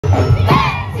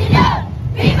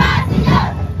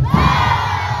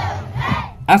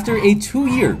After a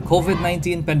 2-year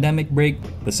COVID-19 pandemic break,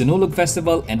 the Sinulog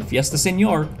Festival and Fiesta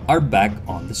Señor are back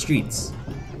on the streets.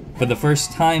 For the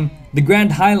first time, the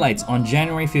grand highlights on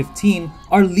January 15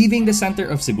 are leaving the center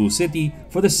of Cebu City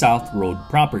for the South Road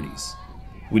properties.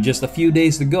 With just a few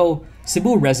days to go,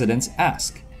 Cebu residents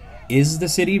ask, is the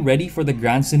city ready for the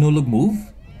Grand Sinulog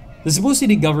move? The Cebu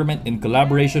City government, in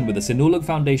collaboration with the Sinulog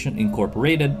Foundation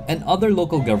Incorporated and other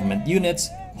local government units,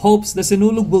 hopes the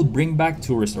Sinulog will bring back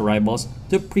tourist arrivals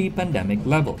to pre-pandemic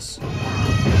levels.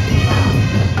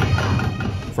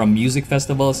 From music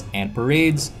festivals and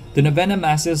parades to novena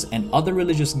masses and other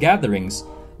religious gatherings,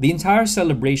 the entire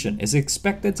celebration is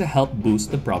expected to help boost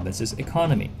the province's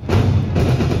economy.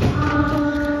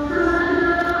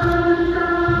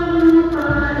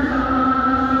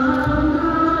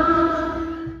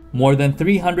 More than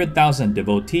 300,000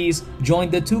 devotees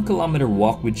joined the 2-kilometer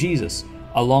walk with Jesus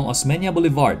along Osmeña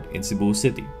Boulevard in Cebu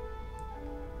City.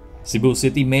 Cebu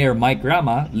City Mayor Mike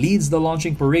Rama leads the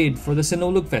launching parade for the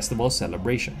Sinulog Festival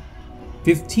celebration.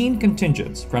 15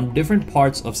 contingents from different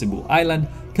parts of Cebu Island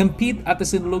compete at the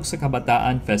Sinulog sa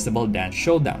Kabataan Festival Dance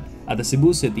Showdown at the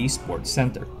Cebu City Sports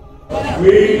Center.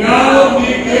 We now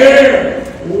declare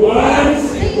One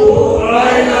Cebu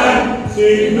Island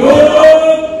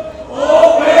Sinulog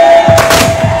open!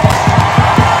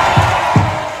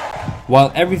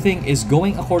 While everything is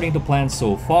going according to plan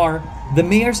so far, the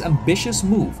mayor's ambitious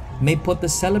move may put the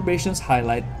celebration's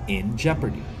highlight in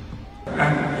jeopardy.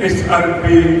 And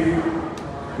SRP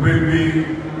will be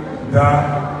the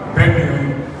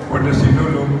venue for the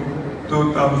Sinulog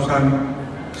 2000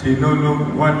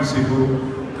 Sinulog One Cebu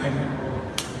Island.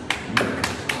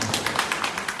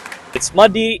 It's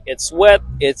muddy, it's wet,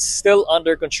 it's still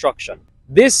under construction.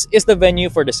 This is the venue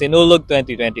for the Sinulog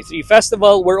 2023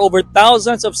 Festival, where over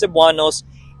thousands of Cebuanos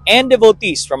and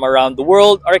devotees from around the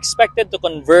world are expected to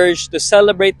converge to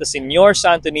celebrate the Señor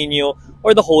Santo Niño,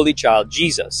 or the Holy Child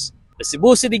Jesus. The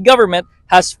Cebu City government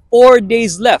has 4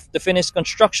 days left to finish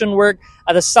construction work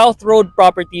at the South Road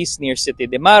properties near City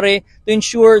de Mare to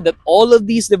ensure that all of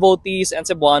these devotees and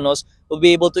Cebuanos will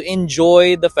be able to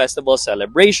enjoy the festival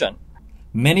celebration.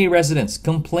 Many residents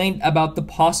complained about the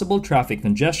possible traffic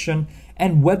congestion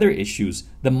and weather issues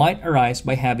that might arise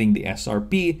by having the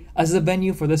SRP as the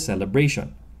venue for the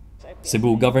celebration.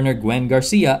 Cebu Governor Gwendolyn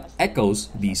Garcia echoes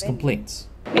these complaints.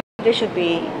 There should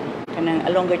be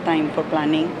a longer time for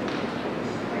planning.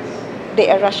 They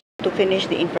are rushing to finish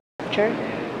the infrastructure,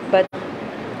 but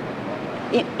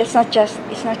it's not just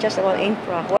about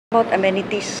infra. What about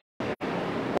amenities?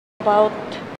 What about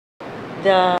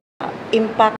the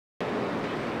impact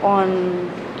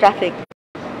on traffic?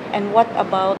 And what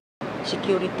about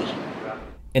security?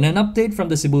 In an update from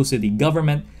the Cebu City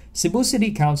government, Cebu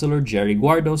City Councilor Jerry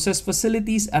Guardo says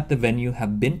facilities at the venue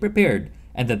have been prepared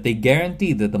and that they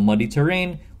guarantee that the muddy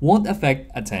terrain won't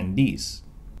affect attendees.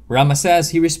 Rama says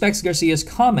he respects Garcia's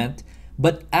comment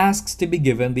but asks to be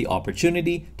given the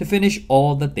opportunity to finish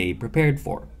all that they prepared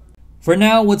for. For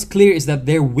now, what's clear is that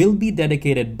there will be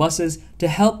dedicated buses to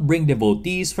help bring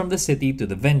devotees from the city to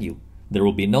the venue. There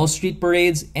will be no street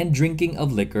parades and drinking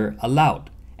of liquor allowed,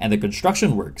 and the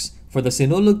construction works for the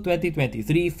Sinulog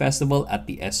 2023 Festival at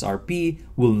the SRP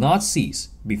will not cease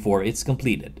before it's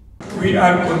completed. We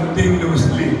are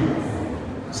continuously,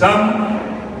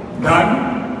 some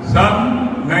done,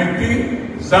 some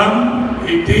 90, some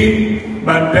 80,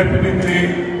 but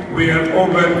definitely we are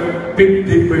over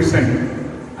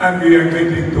 50%, and we are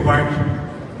getting towards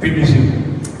finishing.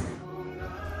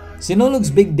 Sinulog's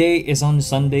big day is on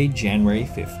Sunday, January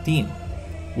 15.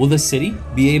 Will the city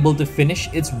be able to finish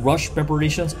its rush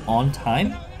preparations on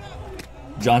time?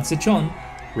 John Sitchon,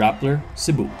 Rappler,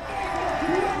 Cebu.